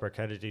charity Albert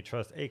Kennedy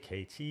Trust,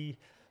 AKT,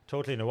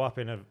 totaling a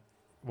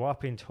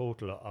whopping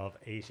total of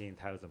 £18,000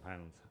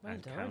 Well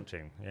and done.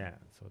 counting. Yeah,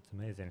 so it's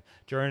amazing.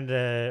 During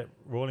the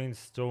Rolling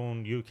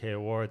Stone UK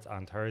Awards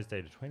on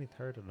Thursday, the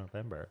 23rd of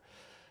November,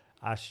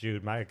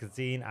 Attitude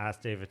magazine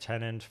asked David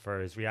Tennant for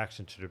his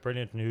reaction to the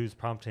brilliant news,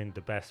 prompting the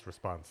best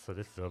response. So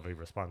this is a lovely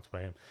response by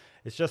him.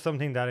 It's just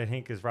something that I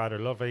think is rather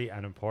lovely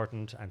and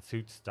important and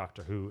suits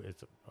Doctor Who.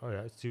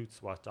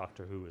 Suits what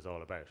Doctor Who is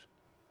all about.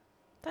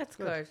 That's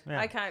good. Yeah.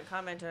 I can't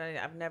comment on it.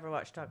 I've never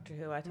watched Doctor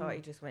Who. I thought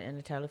he just went in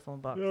a telephone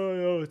box.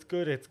 No, it's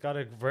good. It's got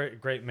a very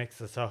great mix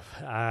of stuff.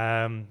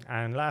 And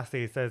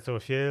lastly, he says, so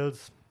it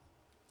feels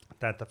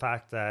that the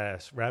fact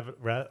that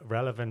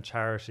relevant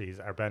charities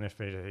are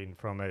benefiting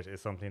from it is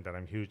something that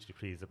I'm hugely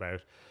pleased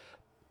about,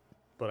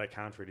 but I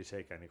can't really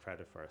take any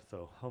credit for it.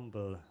 So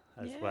humble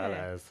as well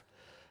as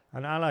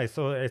an ally.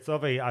 So it's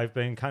lovely. I've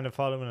been kind of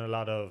following a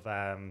lot of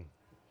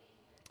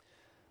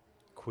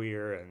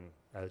queer and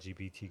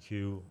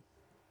LGBTQ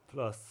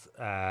plus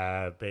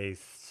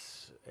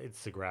based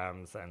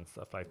Instagrams and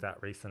stuff like that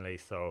recently.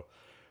 So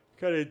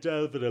kind of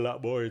delving a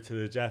lot more into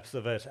the depths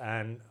of it,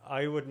 and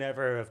I would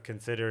never have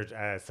considered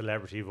a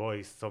celebrity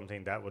voice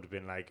something that would have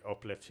been like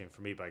uplifting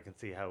for me, but I can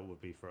see how it would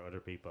be for other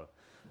people,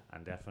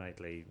 and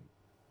definitely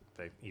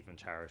like even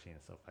charity and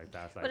stuff like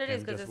that. Like But it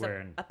is him because just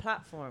it's a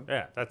platform.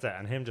 yeah, that's it.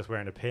 And him just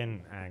wearing a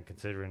pin, and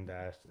considering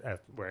that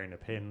wearing a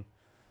pin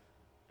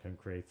can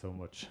create so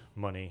much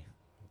money,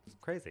 it's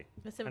crazy.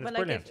 Listen, And but it's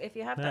like brilliant. if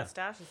you have Yeah. that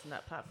status in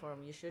that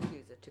platform, you should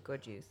use it to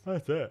good use.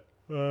 That's it.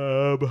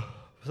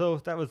 So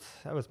that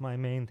was my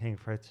main thing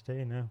for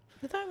today. Now,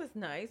 But that was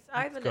nice.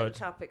 I have a That's little good.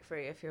 topic for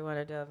you if you want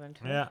to delve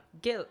into it. Yeah.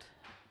 Guilt.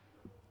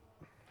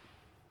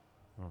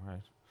 all right.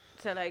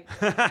 So like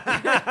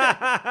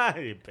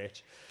You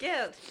bitch.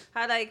 guilt.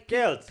 How like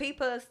Guilt.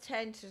 people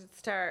tend to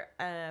start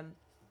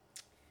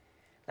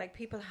like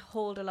people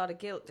hold a lot of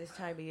guilt this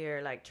time of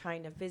year, like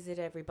trying to visit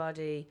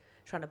everybody,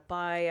 trying to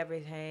buy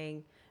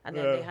everything, and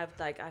then they have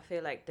like I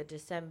feel like the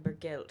December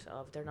guilt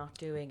of they're not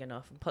doing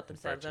enough and put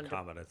themselves Inverted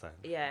under. comma, it's like,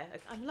 Yeah,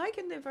 like, I'm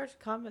liking the inverted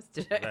commas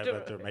today.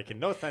 but they're making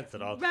no sense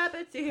at all.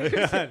 Rabbits ears.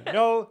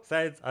 No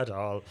sense at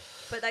all.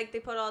 But like they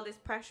put all this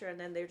pressure and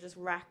then they're just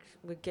racked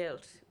with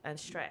guilt and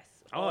stress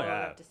Oh, all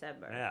yeah. of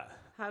December. Yeah.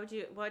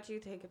 What do you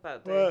think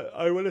about that? Well,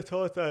 I would have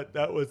thought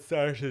that would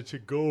started to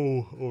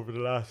go over the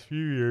last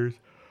few years.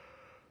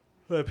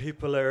 Well,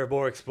 people are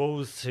more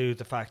exposed to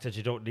the fact that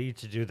you don't need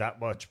to do that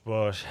much,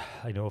 but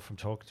I know from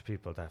talking to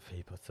people that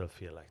people still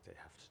feel like they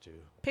have to do.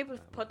 People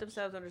put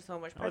themselves under so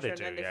much Oh, pressure they and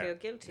then do, they yeah. feel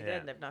guilty Yeah.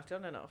 then they've not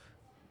done enough.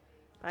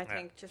 I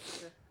think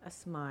just a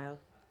smile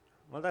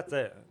Well, that's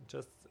it.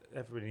 Just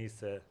everybody needs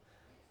to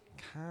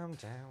calm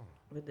down.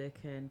 with the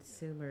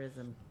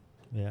consumerism.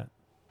 Yeah.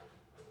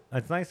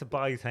 It's nice to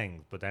buy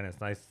things, but then it's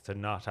nice to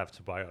not have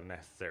to buy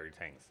unnecessary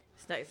things.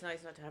 It's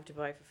nice not to have to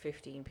buy for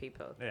 15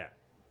 people. Yeah.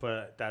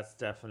 But that's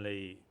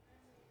definitely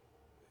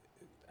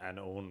an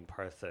own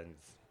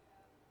person's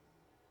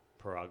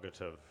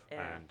prerogative.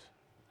 Yeah. And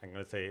I'm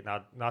going to say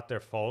not their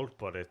fault,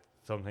 but it's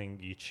something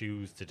you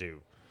choose to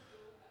do.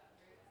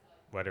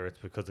 Whether it's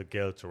because of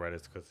guilt or whether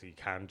it's because you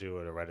can do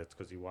it or whether it's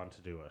because you want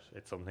to do it.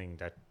 It's something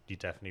that you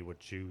definitely would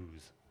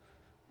choose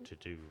to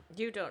do.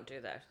 You don't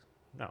do that.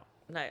 No.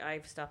 No,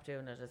 I've stopped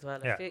doing it as well.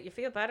 Yeah. You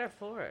feel better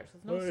for it.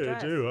 There's no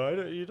stress. You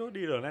do. You don't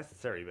need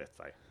unnecessary bits,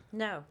 like.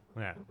 No.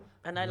 Yeah.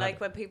 And I like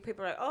when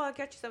people are like, "Oh, I'll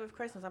get you something for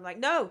Christmas." I'm like,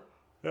 "No,"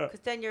 Yeah. because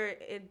then you're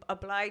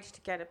obliged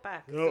to get it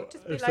back. No, So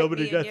just be if like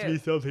somebody me gets and you. me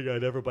something, I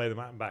never buy the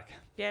man back.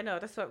 Yeah, no,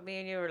 that's what me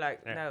and you were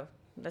like. Yeah. No,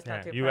 that's Yeah.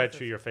 not too. You went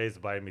through your phase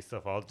of buying me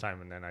stuff all the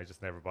time, and then I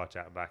just never bought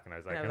you back. And I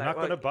was like, Yeah, I'm like, not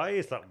going to well, buy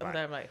you something And back.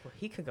 then I'm like, well,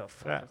 he can go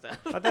fuck himself.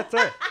 But that's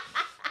it.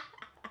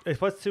 It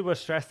puts too much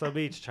stress on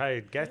me to try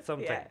and get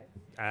something.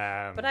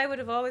 Yeah. But I would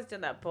have always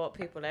done that, bought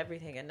people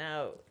everything, and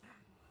now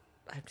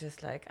I'm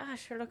just like,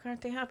 sure, look,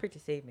 aren't they happy to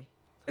see me?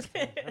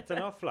 That's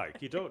enough. Like,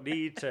 you don't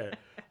need to.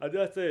 And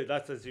that's it.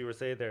 That's, as you were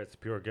saying there, it's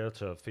pure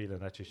guilt of feeling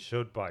that you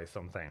should buy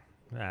something.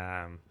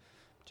 But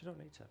you don't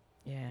need to.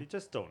 Yeah. You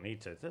just don't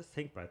need to. Just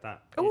think about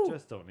that. Ooh. You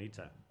just don't need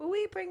to. Will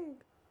we bring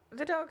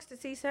the dogs to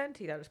see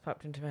Santi? That just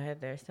popped into my head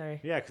there. Sorry.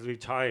 Yeah, because we've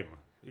time.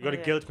 You've got to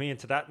yeah. guilt me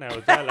into that now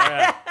as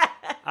well.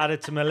 Add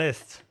it to my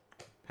list.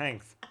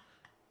 Thanks.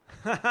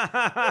 What do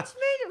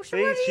you mean?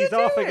 See, What are she's you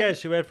off doing? again.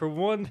 She went for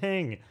one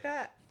thing.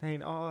 Yeah.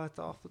 Saying, oh, it's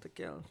off with the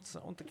guilt. It's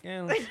on the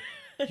guilt.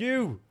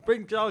 You,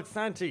 bring dog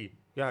Santi.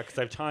 Yeah, because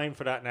I've time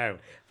for that now.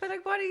 But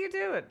like, what are you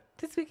doing?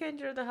 This weekend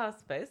you're at the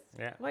hospice.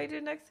 Yeah. What are you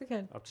doing next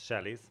weekend? Up to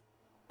Shelley's.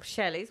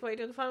 Shelley's. What are you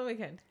doing the following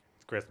weekend?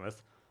 It's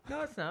Christmas.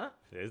 No, it's not.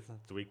 It is.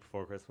 It's the week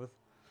before Christmas.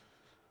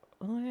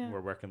 Oh yeah.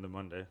 We're working the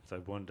Monday, so I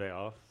have one day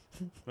off.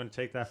 You want to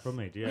take that from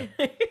me, do you?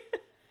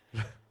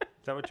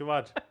 Is that what you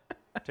want?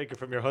 Take it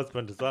from your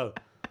husband as well.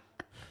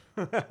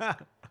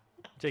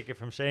 Take it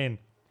from Shane.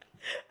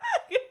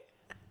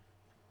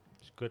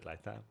 It's good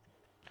like that.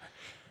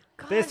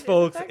 God, This,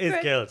 folks, that is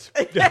great? guilt.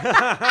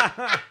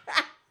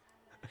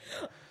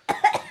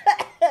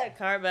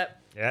 Karma.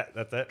 Yeah,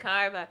 that's it.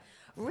 Karma.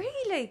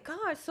 Really?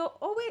 God. So,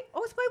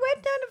 it's my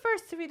wedding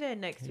anniversary then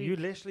next week. You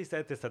literally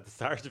said this at the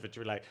start of it.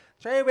 You were like,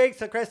 3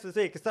 weeks of Christmas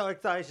week. I'm so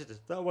excited.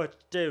 There's so much to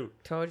do.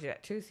 Told you,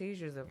 2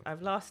 seizures.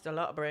 I've lost a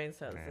lot of brain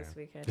cells Yeah. this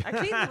weekend. I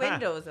cleaned the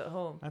windows at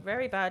home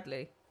very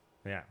badly.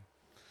 Yeah.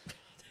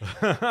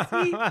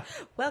 See?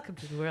 Welcome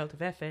to the world of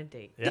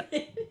FND. Yeah.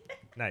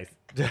 Nice.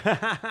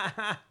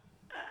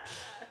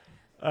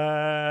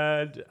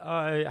 And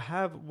I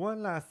have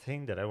one last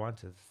thing that I want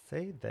to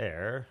say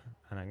there,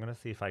 and I'm going to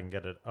see if I can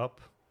get it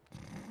up.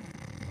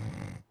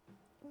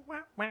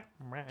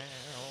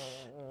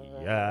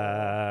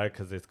 Yeah,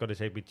 because it's going to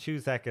take me 2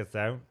 seconds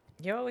now.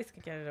 You always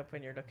can get it up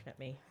when you're looking at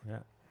me. Yeah.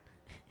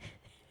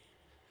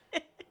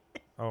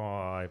 Oh,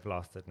 I've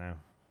lost it now.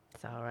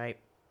 It's all right.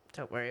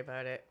 Don't worry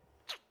about it.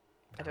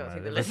 I don't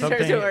think the It was listeners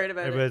something- are worried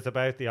about it. It was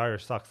about the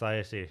Irish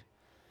Society.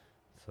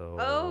 So.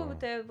 Oh,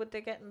 would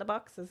they get in the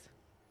boxes?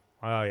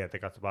 Oh yeah, they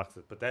got the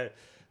boxes, but they're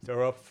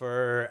up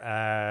for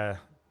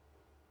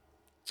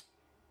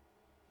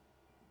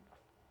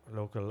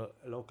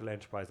local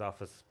enterprise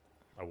office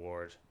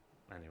award.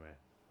 Anyway,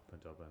 in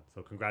Dublin.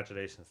 So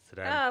congratulations to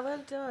them. Ah,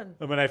 well done.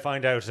 And when I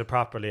find out it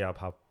properly, I'll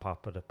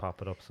pop it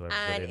up so And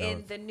everybody in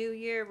knows. the new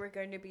year, we're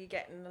going to be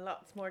getting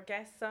lots more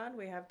guests on.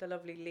 We have the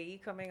lovely Lee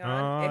coming Oh,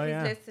 on. If yeah.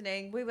 he's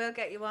listening, we will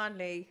get you on,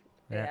 Lee,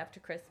 Yeah. after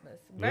Christmas.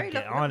 We'll Very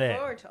get looking on it.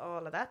 forward to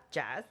all of that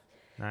jazz.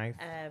 Nice.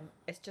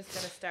 It's just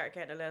going to start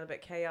getting a little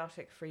bit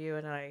chaotic for you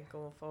and I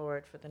going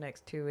forward for the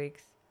next 2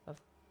 weeks of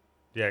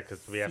Yeah,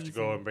 because we have to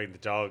go season. and bring the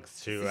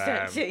dogs to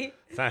Santi.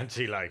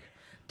 Santi, like.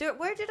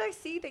 Where did I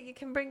see that you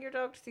can bring your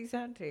dog to see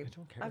Santi? I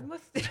don't care. I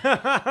must.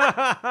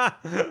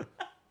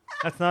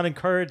 Let's not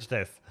encourage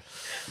this.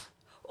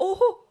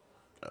 Oh,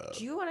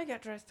 do you want to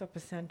get dressed up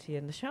as Santi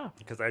in the shop?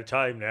 Because I have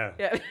time now.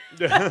 Yeah.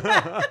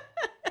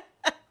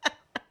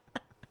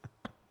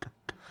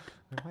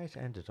 I might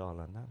end it all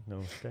on that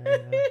note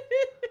there.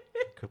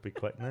 It could be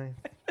quite nice.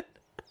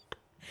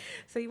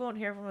 So you won't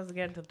hear from us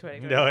again until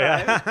 2025. No,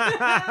 yeah.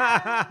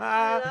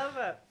 I love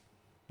it.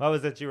 What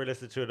was it? You were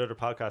listening to another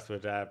podcast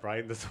with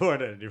Brian this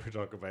morning, and you were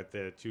talking about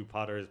the 2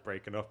 Potters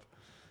breaking up.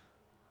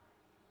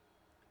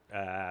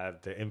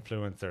 The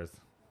influencers,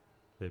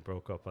 they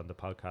broke up on the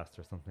podcast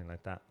or something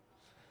like that.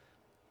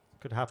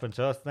 Could happen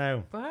to us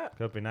now. What?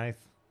 Could be nice.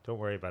 Don't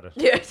worry about it.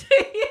 Yes.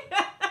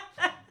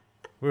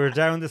 We were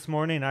down this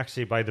morning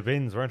actually by the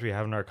bins, weren't we,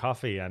 having our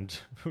coffee, and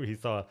we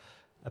saw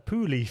a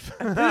poo leaf.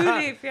 Poo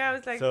leaf, yeah, I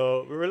was like...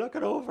 So we were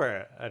looking over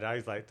it, and I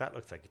was like, that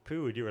looks like a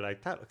poo. And you were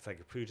like, that looks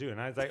like a poo too.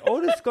 And I was like, oh,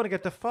 this is going to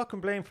get the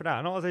fucking blame for that.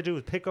 And all I do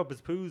is pick up his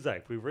poos.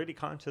 Like, we were really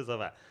conscious of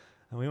it.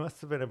 And we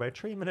must have been about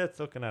 3 minutes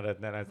looking at it.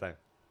 And then I was like,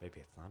 maybe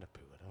it's not a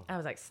poo at all. I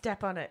was like,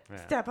 step on it.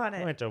 Yeah. Step on I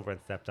it. went over and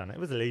stepped on it. It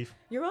was a leaf.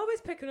 You're always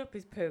picking up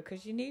his poo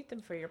because you need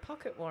them for your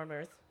pocket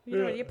warmers. You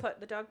know, when you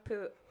put the dog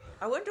poo...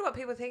 I wonder what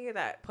people think of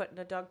that, putting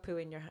a dog poo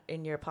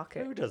in your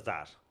pocket. Who does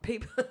that?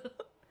 People...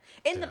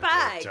 in the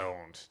bag.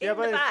 Don't. In Yeah,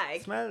 the but bag.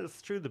 it smells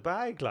through the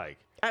bag, like.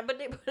 But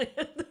they put it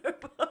in their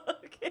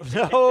pocket.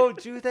 No,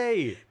 do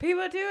they?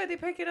 People do it. They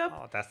pick it up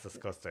Oh, that's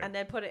disgusting. and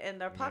then put it in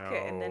their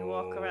pocket and then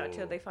walk around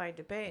until they find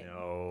a bin.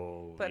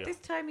 No. But this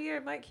time of year,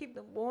 it might keep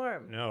them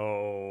warm.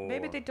 No.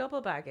 Maybe they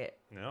double bag it.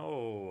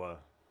 No.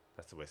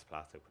 That's a waste of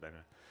plastic, but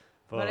anyway.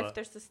 Well, if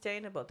they're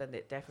sustainable, then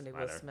it definitely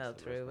will Matter, smell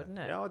through, wouldn't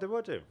it? Yeah, they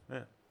would do.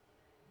 Yeah.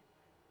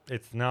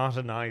 It's not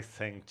a nice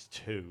thing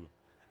to do.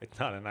 It's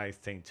not a nice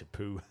thing to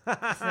poo.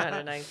 It's not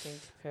a nice thing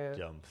to poo.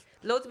 Jumps.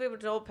 Loads of people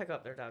don't pick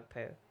up their dog poo.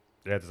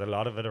 Yeah, there's a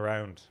lot of it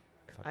around.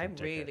 I'm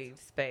Fucking really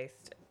dickheads.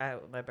 spaced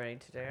out with my brain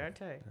today,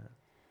 aren't I?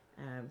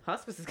 Yeah.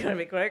 Hospice is going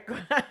to be quick.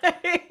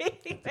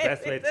 The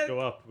best way to go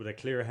up with a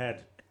clear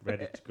head,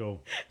 ready to go.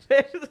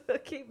 They'll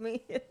keep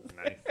me in.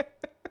 Nice.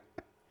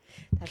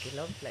 That'd be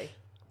lovely.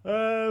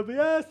 But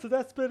yeah, so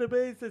that's been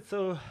amazing.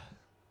 So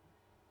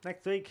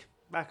next week,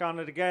 back on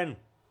it again.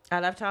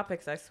 I'll have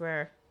topics, I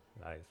swear.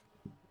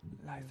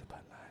 Lies upon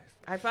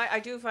lies. I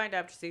do find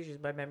after seizures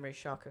my memory's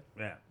shocking.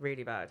 Yeah.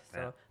 Really bad. So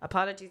Yeah.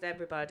 apologies,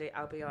 everybody.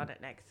 I'll be on it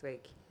next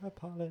week.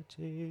 Apologies.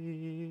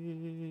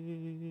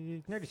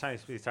 Nearly time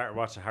we started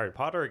watching Harry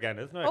Potter again,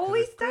 isn't it? Oh, 'Cause we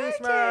it's started,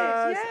 Christmas.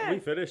 yeah. We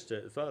finished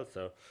it as well,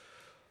 so.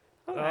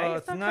 All right,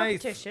 it's not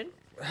nice. competition.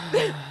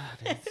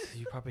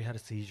 You probably had a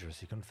seizure, so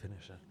you couldn't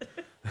finish it.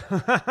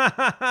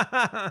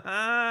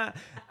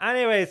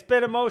 Anyway, it's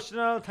been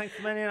emotional. Thanks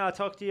a million. I'll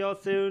talk to you all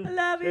soon. I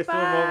love you. This Bye.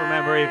 one won't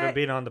remember even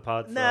being on the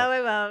pod. So. No,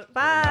 I won't.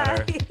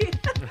 Bye.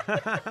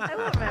 I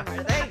won't remember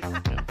a thing.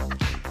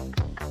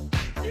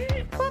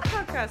 What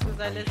podcast was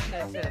I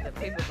listening to that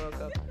people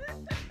broke up?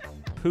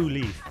 Poo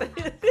leaf.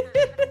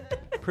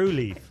 Poo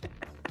leaf.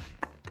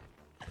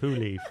 Poo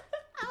leaf.